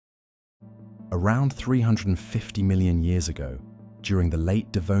Around 350 million years ago, during the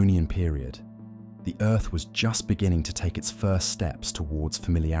Late Devonian Period, the Earth was just beginning to take its first steps towards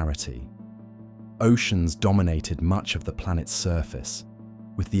familiarity. Oceans dominated much of the planet's surface,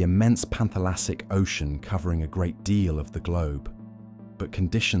 with the immense Panthalassic Ocean covering a great deal of the globe. But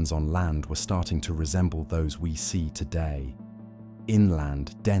conditions on land were starting to resemble those we see today.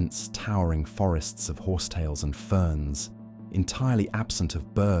 Inland, dense, towering forests of horsetails and ferns, entirely absent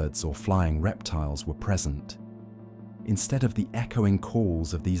of birds or flying reptiles, were present. Instead of the echoing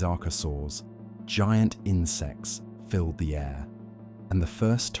calls of these archosaurs, giant insects filled the air, and the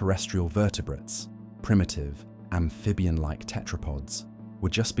first terrestrial vertebrates, primitive, amphibian-like tetrapods, were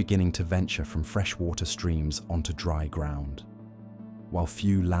just beginning to venture from freshwater streams onto dry ground. While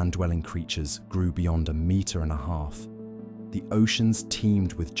few land-dwelling creatures grew beyond 1.5 meters, the oceans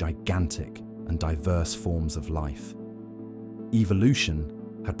teemed with gigantic and diverse forms of life.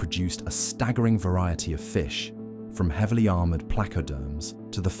 Evolution had produced a staggering variety of fish, from heavily armored placoderms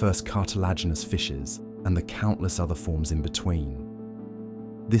to the first cartilaginous fishes and the countless other forms in between.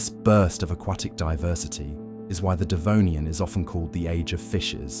 This burst of aquatic diversity is why the Devonian is often called the Age of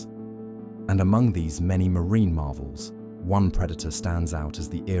Fishes. And among these many marine marvels, one predator stands out as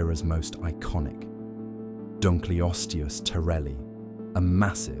the era's most iconic: Dunkleosteus terrelli, a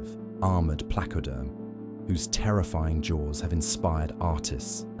massive, armored placoderm whose terrifying jaws have inspired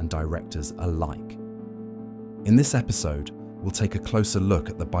artists and directors alike. In this episode, we'll take a closer look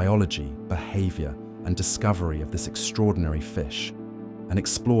at the biology, behavior, and discovery of this extraordinary fish, and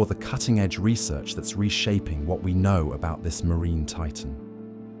explore the cutting-edge research that's reshaping what we know about this marine titan.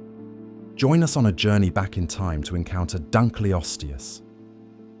 Join us on a journey back in time to encounter Dunkleosteus,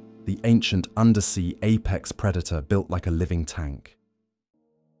 the ancient undersea apex predator built like a living tank.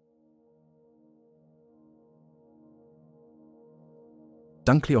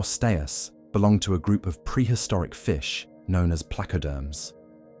 Dunkleosteus belonged to a group of prehistoric fish known as placoderms,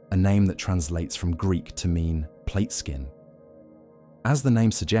 a name that translates from Greek to mean plate skin. As the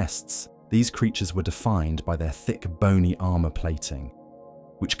name suggests, these creatures were defined by their thick bony armor plating,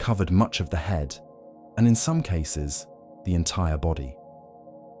 which covered much of the head, and in some cases, the entire body.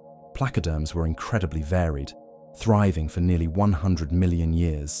 Placoderms were incredibly varied, thriving for nearly 100 million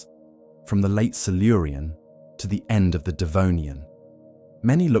years, from the late Silurian to the end of the Devonian.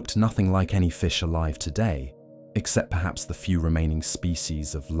 Many looked nothing like any fish alive today, except perhaps the few remaining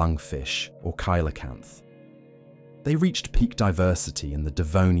species of lungfish or coelacanth. They reached peak diversity in the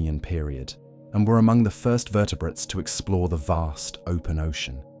Devonian period and were among the first vertebrates to explore the vast open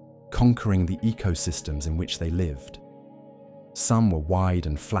ocean, conquering the ecosystems in which they lived. Some were wide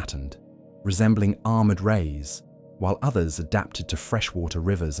and flattened, resembling armored rays, while others adapted to freshwater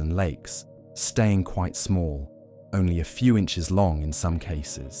rivers and lakes, staying quite small, only a few inches long in some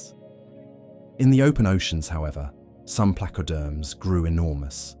cases. In the open oceans, however, some placoderms grew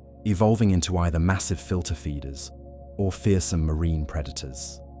enormous, evolving into either massive filter feeders or fearsome marine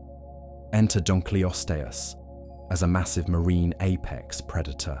predators. Enter Dunkleosteus as a massive marine apex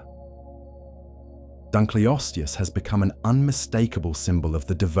predator. Dunkleosteus has become an unmistakable symbol of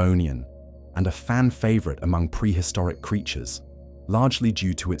the Devonian and a fan favorite among prehistoric creatures, largely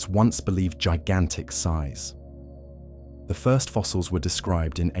due to its once believed gigantic size. The first fossils were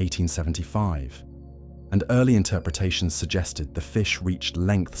described in 1875, and early interpretations suggested the fish reached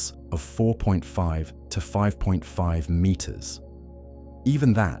lengths of 4.5 to 5.5 meters.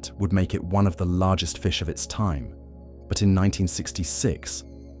 Even that would make it one of the largest fish of its time, but in 1966,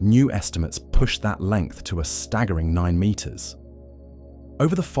 new estimates pushed that length to a staggering 9 meters.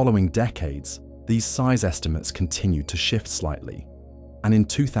 Over the following decades, these size estimates continued to shift slightly, and in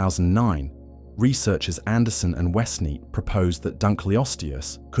 2009, researchers Anderson and Westneat proposed that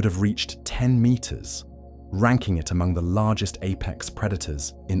Dunkleosteus could have reached 10 meters, ranking it among the largest apex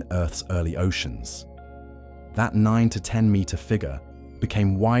predators in Earth's early oceans. That 9 to 10 meter figure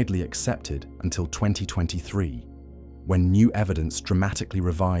became widely accepted until 2023, when new evidence dramatically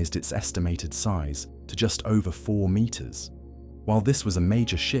revised its estimated size to just over 4 meters. While this was a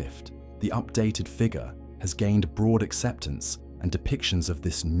major shift, the updated figure has gained broad acceptance, and depictions of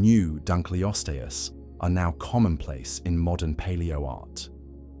this new Dunkleosteus are now commonplace in modern paleo art.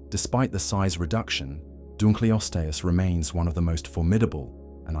 Despite the size reduction, Dunkleosteus remains one of the most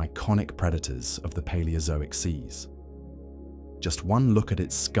formidable and iconic predators of the Paleozoic seas. Just one look at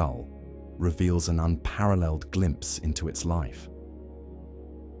its skull reveals an unparalleled glimpse into its life.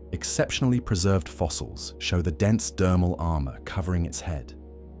 Exceptionally preserved fossils show the dense dermal armor covering its head,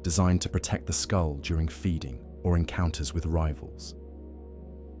 designed to protect the skull during feeding or encounters with rivals.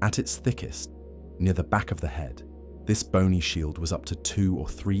 At its thickest, near the back of the head, this bony shield was up to 2 or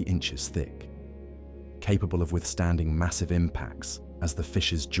 3 inches thick, capable of withstanding massive impacts as the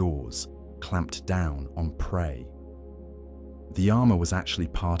fish's jaws clamped down on prey. The armor was actually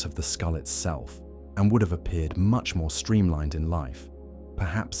part of the skull itself and would have appeared much more streamlined in life,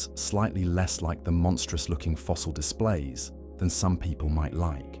 perhaps slightly less like the monstrous-looking fossil displays than some people might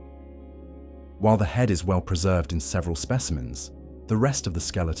like. While the head is well preserved in several specimens, the rest of the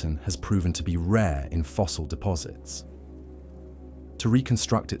skeleton has proven to be rare in fossil deposits. To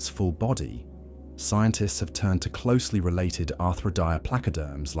reconstruct its full body, scientists have turned to closely related arthrodire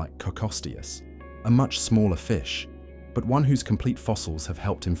placoderms like Dunkleosteus, a much smaller fish, but one whose complete fossils have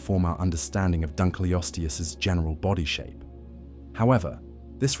helped inform our understanding of Dunkleosteus's general body shape. However,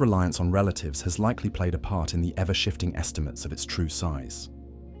 this reliance on relatives has likely played a part in the ever-shifting estimates of its true size.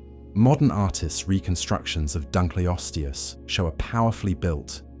 Modern artists' reconstructions of Dunkleosteus show a powerfully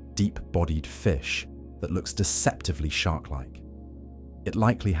built, deep-bodied fish that looks deceptively shark-like. It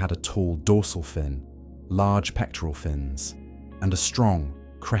likely had a tall dorsal fin, large pectoral fins, and a strong,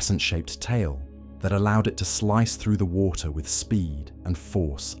 crescent-shaped tail that allowed it to slice through the water with speed and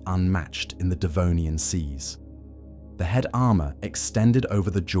force unmatched in the Devonian seas. The head armor extended over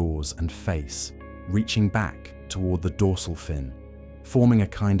the jaws and face, reaching back toward the dorsal fin, forming a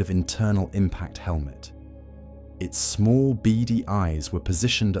kind of internal impact helmet. Its small, beady eyes were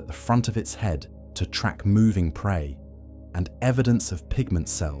positioned at the front of its head to track moving prey, and evidence of pigment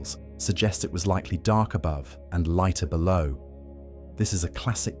cells suggests it was likely dark above and lighter below. This is a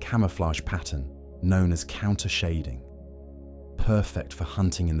classic camouflage pattern known as counter-shading, perfect for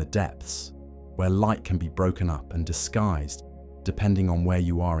hunting in the depths, where light can be broken up and disguised depending on where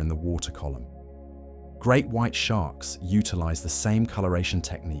you are in the water column. Great white sharks utilize the same coloration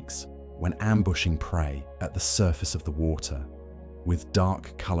techniques when ambushing prey at the surface of the water, with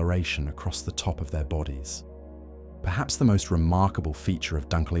dark coloration across the top of their bodies. Perhaps the most remarkable feature of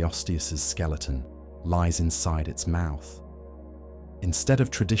Dunkleosteus's skeleton lies inside its mouth. Instead of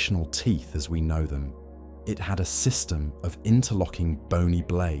traditional teeth as we know them, it had a system of interlocking bony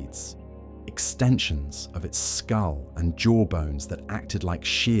blades, extensions of its skull and jawbones that acted like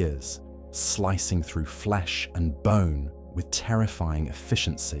shears, slicing through flesh and bone with terrifying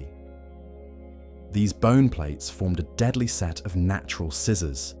efficiency. These bone plates formed a deadly set of natural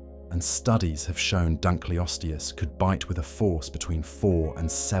scissors, and studies have shown Dunkleosteus could bite with a force between 4,000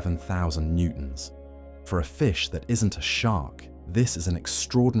 and 7,000 newtons. For a fish that isn't a shark, this is an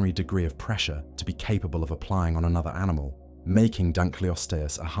extraordinary degree of pressure to be capable of applying on another animal, making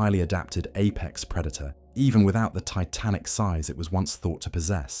Dunkleosteus a highly adapted apex predator, even without the titanic size it was once thought to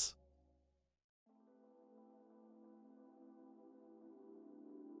possess.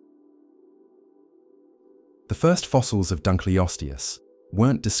 The first fossils of Dunkleosteus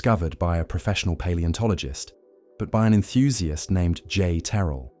weren't discovered by a professional paleontologist, but by an enthusiast named J.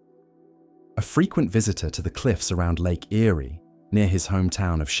 Terrell. A frequent visitor to the cliffs around Lake Erie, near his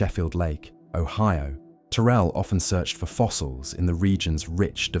hometown of Sheffield Lake, Ohio, Terrell often searched for fossils in the region's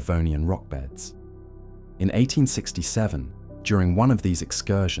rich Devonian rockbeds. In 1867, during one of these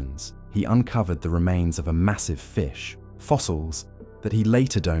excursions, he uncovered the remains of a massive fish, fossils that he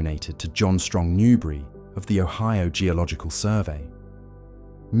later donated to John Strong Newberry of the Ohio Geological Survey.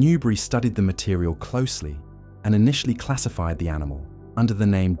 Newberry studied the material closely and initially classified the animal under the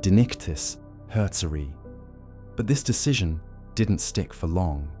name Dinictis hertzeri, but this decision didn't stick for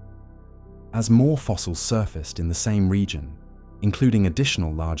long. As more fossils surfaced in the same region, including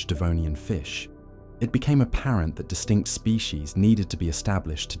additional large Devonian fish, it became apparent that distinct species needed to be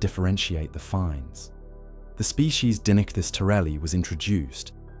established to differentiate the finds. The species Dinictis terrelli was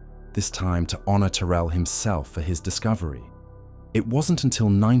introduced, this time to honor Terrell himself for his discovery. It wasn't until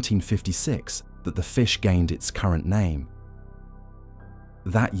 1956 that the fish gained its current name.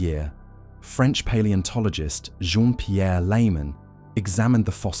 That year, French paleontologist Jean-Pierre Lehmann examined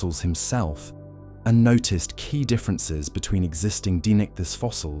the fossils himself and noticed key differences between existing Dinictis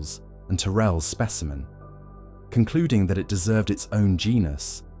fossils and Terrell's specimen. Concluding that it deserved its own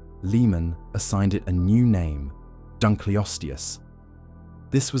genus, Lehmann assigned it a new name, Dunkleosteus.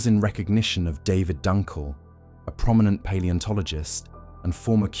 This was in recognition of David Dunkel, a prominent paleontologist and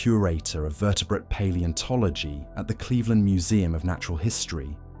former curator of vertebrate paleontology at the Cleveland Museum of Natural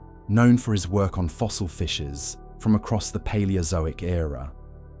History, known for his work on fossil fishes from across the Paleozoic era.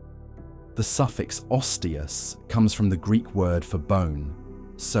 The suffix osteus comes from the Greek word for bone,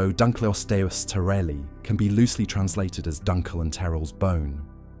 so Dunkleosteus terrelli can be loosely translated as Dunkel and Terrell's bone.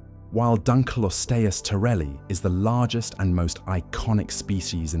 While Dunkleosteus terrelli is the largest and most iconic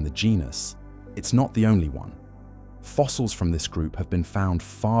species in the genus, it's not the only one. Fossils from this group have been found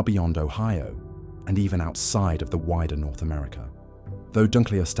far beyond Ohio and even outside of the wider North America. Though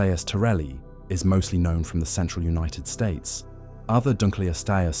Dunkleosteus terrelli is mostly known from the central United States, other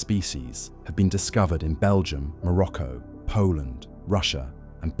Dunkleosteus species have been discovered in Belgium, Morocco, Poland, Russia,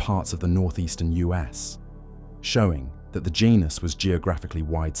 and parts of the northeastern US, showing that the genus was geographically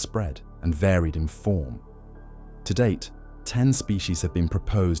widespread and varied in form. To date, 10 species have been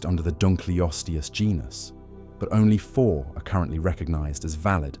proposed under the Dunkleosteus genus, but only 4 are currently recognized as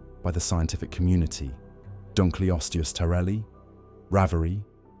valid by the scientific community: Dunkleosteus terrelli, raveri,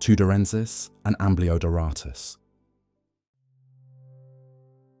 tudorensis, and ambliodoratus.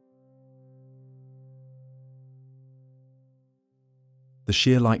 The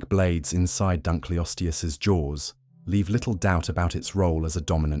shear-like blades inside Dunkleosteus's jaws leave little doubt about its role as a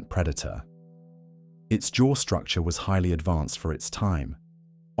dominant predator. Its jaw structure was highly advanced for its time,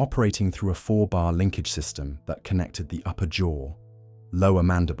 operating through a 4-bar linkage system that connected the upper jaw, lower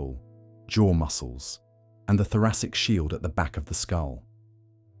mandible, jaw muscles, and the thoracic shield at the back of the skull.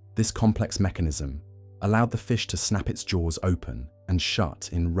 This complex mechanism allowed the fish to snap its jaws open and shut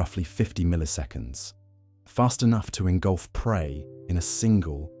in roughly 50 milliseconds, fast enough to engulf prey in a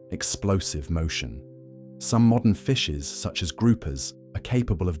single, explosive motion. Some modern fishes, such as groupers, are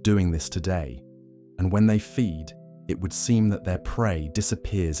capable of doing this today, and when they feed, it would seem that their prey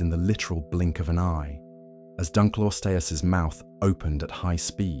disappears in the literal blink of an eye. As Dunkleosteus's mouth opened at high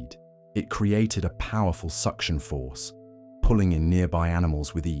speed, it created a powerful suction force, pulling in nearby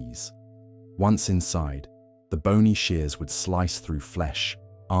animals with ease. Once inside, the bony shears would slice through flesh,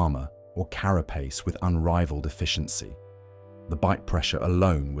 armor, or carapace with unrivaled efficiency. The bite pressure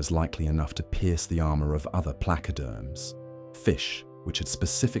alone was likely enough to pierce the armor of other placoderms, fish which had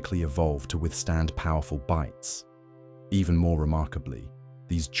specifically evolved to withstand powerful bites. Even more remarkably,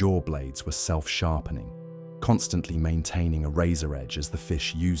 these jaw blades were self-sharpening, constantly maintaining a razor edge as the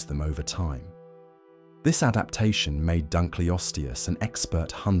fish used them over time. This adaptation made Dunkleosteus an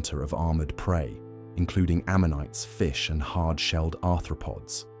expert hunter of armored prey, including ammonites, fish, and hard-shelled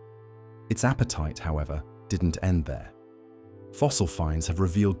arthropods. Its appetite, however, didn't end there. Fossil finds have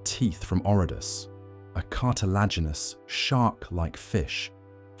revealed teeth from Orodus, a cartilaginous, shark-like fish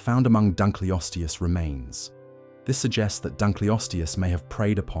found among Dunkleosteus remains. This suggests that Dunkleosteus may have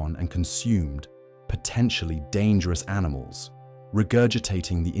preyed upon and consumed potentially dangerous animals,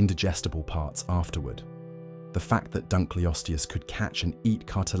 regurgitating the indigestible parts afterward. The fact that Dunkleosteus could catch and eat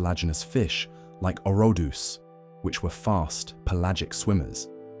cartilaginous fish like Orodus, which were fast, pelagic swimmers,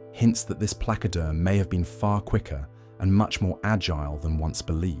 hints that this placoderm may have been far quicker and much more agile than once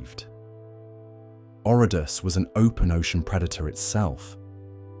believed. Orodus was an open ocean predator itself,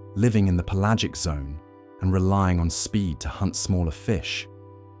 living in the pelagic zone and relying on speed to hunt smaller fish.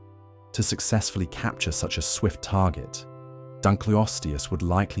 To successfully capture such a swift target, Dunkleosteus would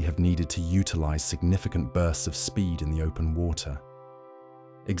likely have needed to utilize significant bursts of speed in the open water.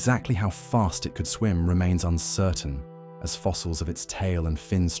 Exactly how fast it could swim remains uncertain, as fossils of its tail and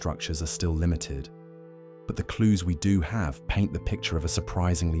fin structures are still limited, but the clues we do have paint the picture of a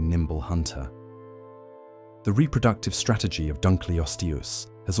surprisingly nimble hunter. The reproductive strategy of Dunkleosteus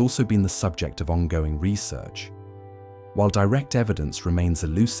has also been the subject of ongoing research. While direct evidence remains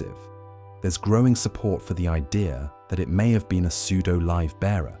elusive, there's growing support for the idea that it may have been a pseudo-live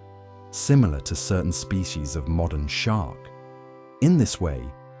bearer, similar to certain species of modern shark. In this way,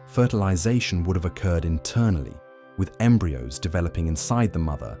 fertilization would have occurred internally, with embryos developing inside the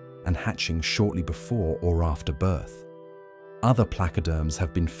mother and hatching shortly before or after birth. Other placoderms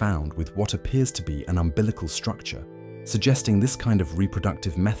have been found with what appears to be an umbilical structure, suggesting this kind of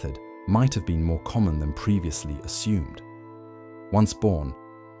reproductive method might have been more common than previously assumed. Once born,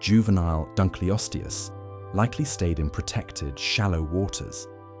 juvenile Dunkleosteus likely stayed in protected, shallow waters,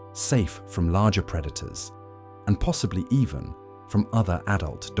 safe from larger predators, and possibly even from other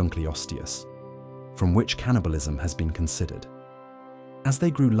adult Dunkleosteus, from which cannibalism has been considered. As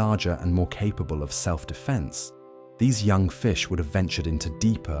they grew larger and more capable of self-defense, these young fish would have ventured into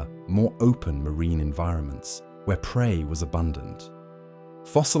deeper, more open marine environments, where prey was abundant.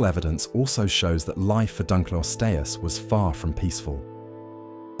 Fossil evidence also shows that life for Dunkleosteus was far from peaceful.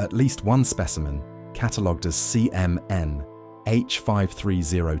 At least one specimen, catalogued as CMN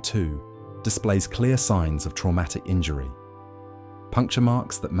H5302, displays clear signs of traumatic injury, puncture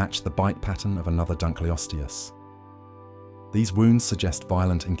marks that match the bite pattern of another Dunkleosteus. These wounds suggest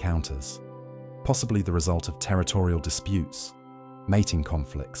violent encounters, possibly the result of territorial disputes, mating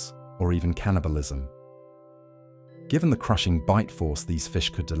conflicts, or even cannibalism. Given the crushing bite force these fish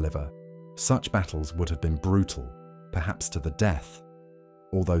could deliver, such battles would have been brutal, perhaps to the death.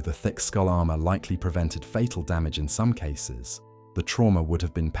 Although the thick skull armor likely prevented fatal damage in some cases, the trauma would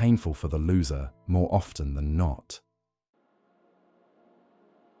have been painful for the loser more often than not.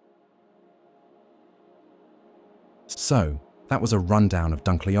 So, that was a rundown of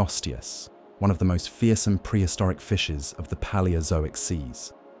Dunkleosteus, one of the most fearsome prehistoric fishes of the Paleozoic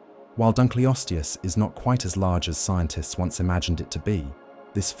seas. While Dunkleosteus is not quite as large as scientists once imagined it to be,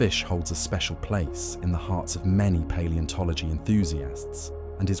 this fish holds a special place in the hearts of many paleontology enthusiasts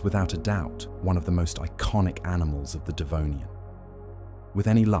and is without a doubt one of the most iconic animals of the Devonian. With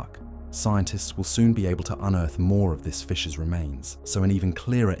any luck, scientists will soon be able to unearth more of this fish's remains, so an even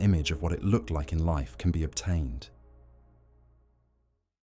clearer image of what it looked like in life can be obtained.